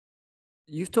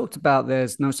You've talked about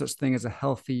there's no such thing as a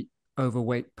healthy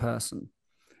overweight person.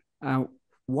 Uh,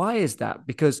 why is that?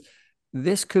 Because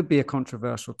this could be a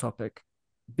controversial topic,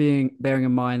 bearing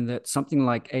in mind that something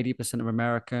like 80% of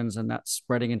Americans, and that's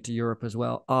spreading into Europe as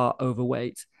well, are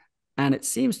overweight. And it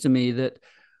seems to me that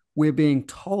we're being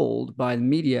told by the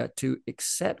media to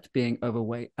accept being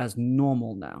overweight as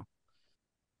normal now.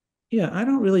 Yeah, I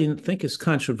don't really think it's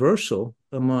controversial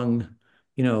among,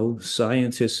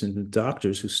 scientists and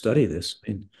doctors who study this.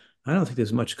 I mean, I don't think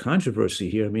there's much controversy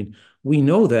here. I mean, we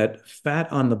know that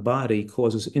fat on the body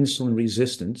causes insulin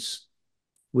resistance,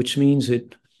 which means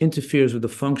it interferes with the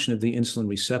function of the insulin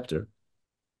receptor.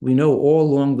 We know all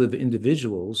long-lived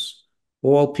individuals,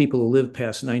 all people who live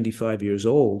past 95 years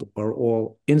old, are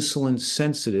all insulin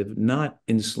sensitive, not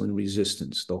insulin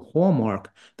resistance. The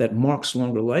hallmark that marks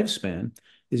longer lifespan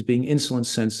is being insulin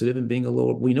sensitive and being a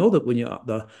lower. We know that when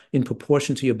in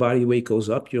proportion to your body weight goes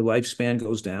up, your lifespan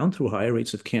goes down through higher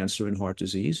rates of cancer and heart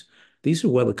disease. These are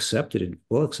well accepted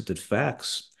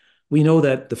facts. We know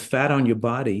that the fat on your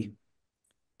body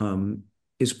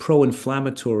is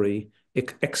pro-inflammatory,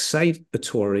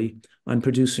 excitatory on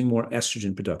producing more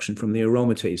estrogen production from the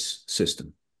aromatase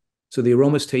system. So the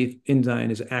aromatase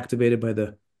enzyme is activated by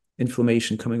the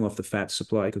inflammation coming off the fat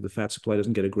supply because the fat supply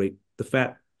doesn't get a great, the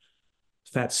fat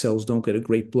cells don't get a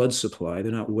great blood supply.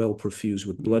 They're not well perfused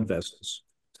with blood vessels.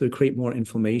 So they create more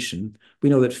inflammation. We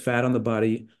know that fat on the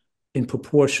body in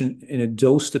proportion in a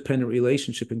dose-dependent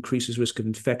relationship increases risk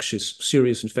of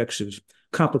serious infectious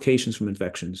complications from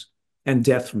infections and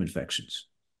death from infections.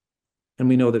 And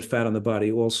we know that fat on the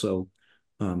body also,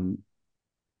 um,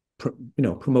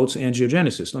 promotes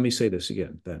angiogenesis. Let me say this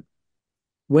again: that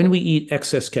when we eat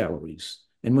excess calories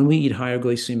and when we eat higher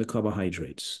glycemic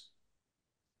carbohydrates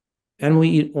and we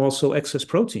eat also excess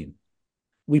protein,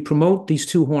 we promote these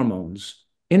two hormones,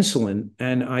 insulin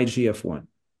and IGF-1,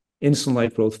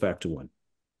 insulin-like growth factor 1.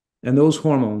 And those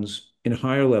hormones in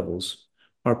higher levels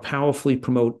are powerfully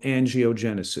promote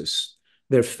angiogenesis.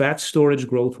 They're fat storage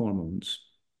growth hormones.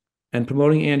 And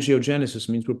promoting angiogenesis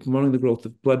means we're promoting the growth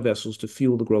of blood vessels to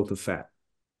fuel the growth of fat.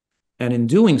 And in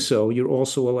doing so, you're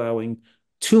also allowing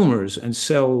tumors and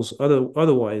cells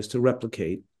otherwise to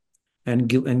replicate and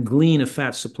glean a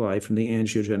fat supply from the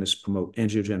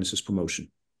angiogenesis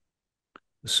promotion.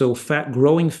 So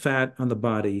growing fat on the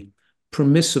body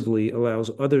permissively allows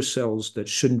other cells that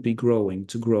shouldn't be growing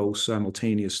to grow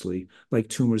simultaneously, like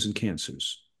tumors and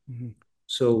cancers. Mhm.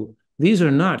 So these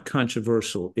are not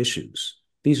controversial issues.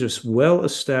 These are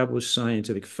well-established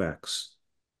scientific facts.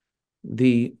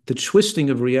 The twisting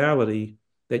of reality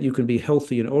that you can be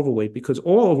healthy and overweight, because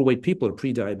all overweight people are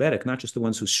pre-diabetic, not just the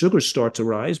ones whose sugars start to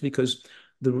rise, because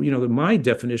my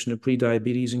definition of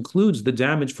pre-diabetes includes the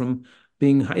damage from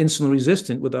being insulin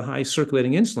resistant with a high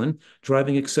circulating insulin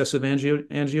driving excessive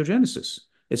angiogenesis.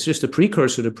 It's just a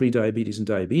precursor to pre-diabetes and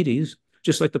diabetes,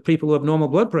 just like the people who have normal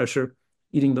blood pressure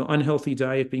eating the unhealthy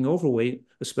diet, being overweight,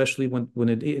 especially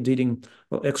when eating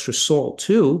extra salt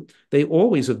too, they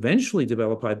always eventually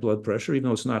develop high blood pressure, even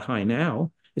though it's not high now.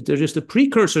 They're just a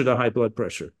precursor to high blood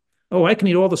pressure. Oh, I can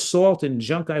eat all the salt and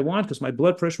junk I want because my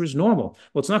blood pressure is normal.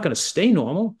 Well, it's not going to stay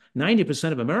normal.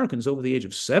 90% of Americans over the age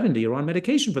of 70 are on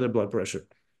medication for their blood pressure.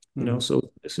 Mhm.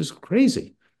 So this is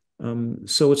crazy.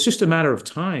 So it's just a matter of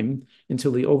time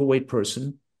until the overweight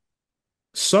person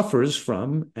suffers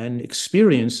from and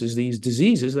experiences these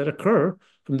diseases that occur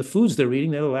from the foods they're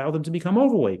eating that allow them to become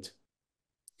overweight.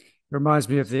 Reminds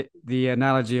me of the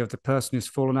analogy of the person who's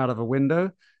fallen out of a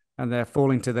window and they're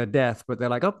falling to their death, but they're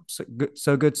like, oh, so good,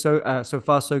 so good, so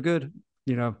far, so good.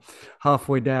 You know,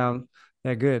 halfway down,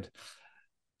 they're good.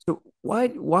 So why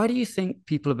do you think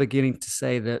people are beginning to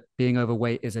say that being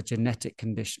overweight is a genetic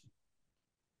condition?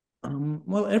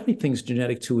 Well, everything's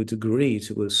genetic to a degree,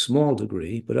 to a small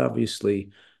degree, but obviously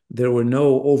there were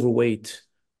no overweight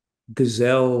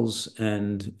gazelles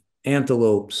and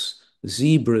antelopes,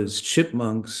 zebras,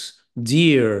 chipmunks,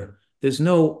 deer. There's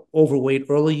no overweight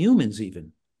early humans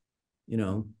even, you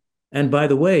know. And by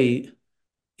the way,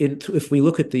 if we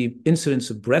look at the incidence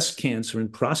of breast cancer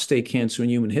and prostate cancer in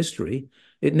human history,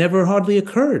 it never hardly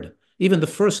occurred. Even the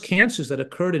first cancers that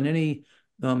occurred in any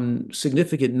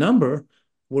significant number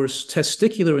were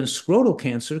testicular and scrotal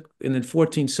cancer in the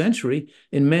 14th century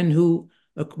in men who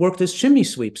worked as chimney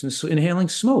sweeps and inhaling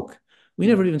smoke. We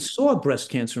never Mm. even saw breast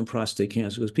cancer and prostate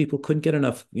cancer because people couldn't get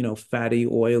enough, fatty,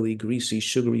 oily, greasy,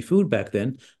 sugary food back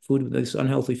then. This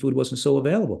unhealthy food wasn't so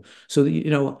available. So,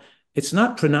 it's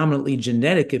not predominantly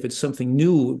genetic if it's something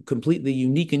new, completely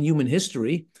unique in human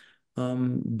history.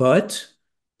 But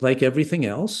like everything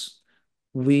else,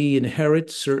 we inherit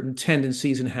certain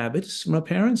tendencies and habits from our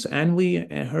parents, and we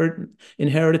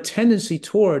inherit a tendency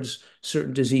towards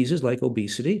certain diseases like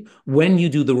obesity when you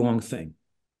do the wrong thing.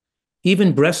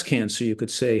 Even breast cancer, you could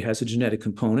say, has a genetic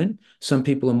component. Some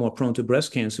people are more prone to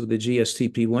breast cancer with the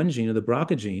GSTP1 gene or the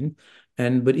BRCA gene.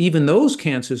 But even those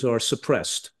cancers are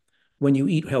suppressed when you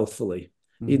eat healthfully.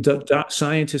 Mm-hmm.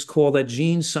 Scientists call that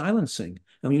gene silencing.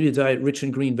 I mean, you eat a diet rich in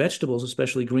green vegetables,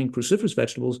 especially green cruciferous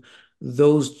vegetables,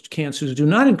 those cancers do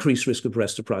not increase risk of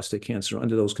breast or prostate cancer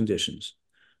under those conditions.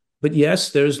 But yes,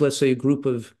 there's, let's say, a group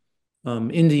of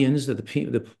Indians that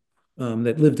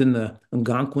lived in the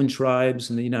Algonquin tribes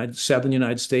in the southern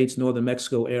United States, northern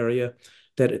Mexico area,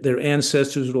 that their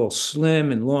ancestors were all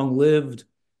slim and long lived,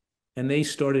 and they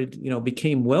started,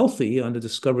 became wealthy on the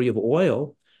discovery of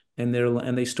oil, and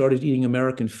they started eating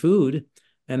American food,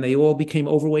 and they all became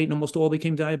overweight and almost all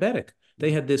became diabetic.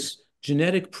 They had this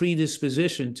genetic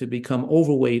predisposition to become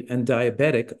overweight and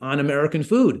diabetic on American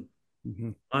food,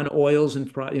 Mm-hmm. on oils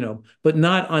and but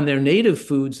not on their native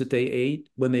foods that they ate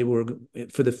when they were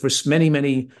for the first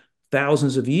many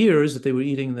thousands of years that they were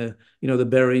eating the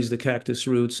berries, the cactus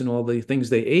roots, and all the things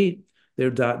they ate.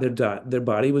 Their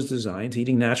body was designed to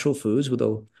eating natural foods with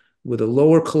a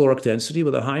lower caloric density,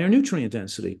 with a higher nutrient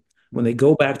density. When they Mm-hmm.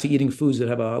 go back to eating foods that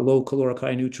have a low caloric,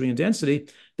 high nutrient density,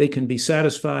 they can be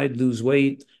satisfied, lose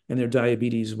weight, and their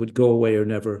diabetes would go away or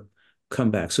never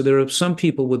come back. So there are some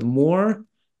people with more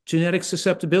genetic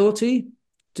susceptibility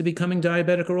to becoming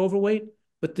diabetic or overweight,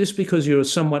 but just because you're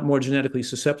somewhat more genetically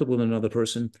susceptible than another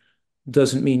person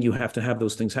doesn't mean you have to have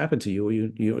those things happen to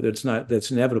you, or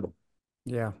that's inevitable.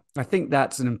 Yeah, I think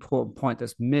that's an important point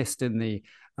that's missed in the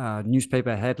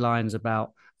newspaper headlines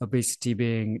about obesity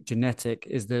being genetic,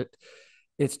 is that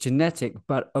it's genetic,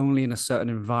 but only in a certain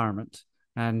environment.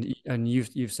 And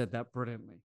you've said that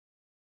brilliantly.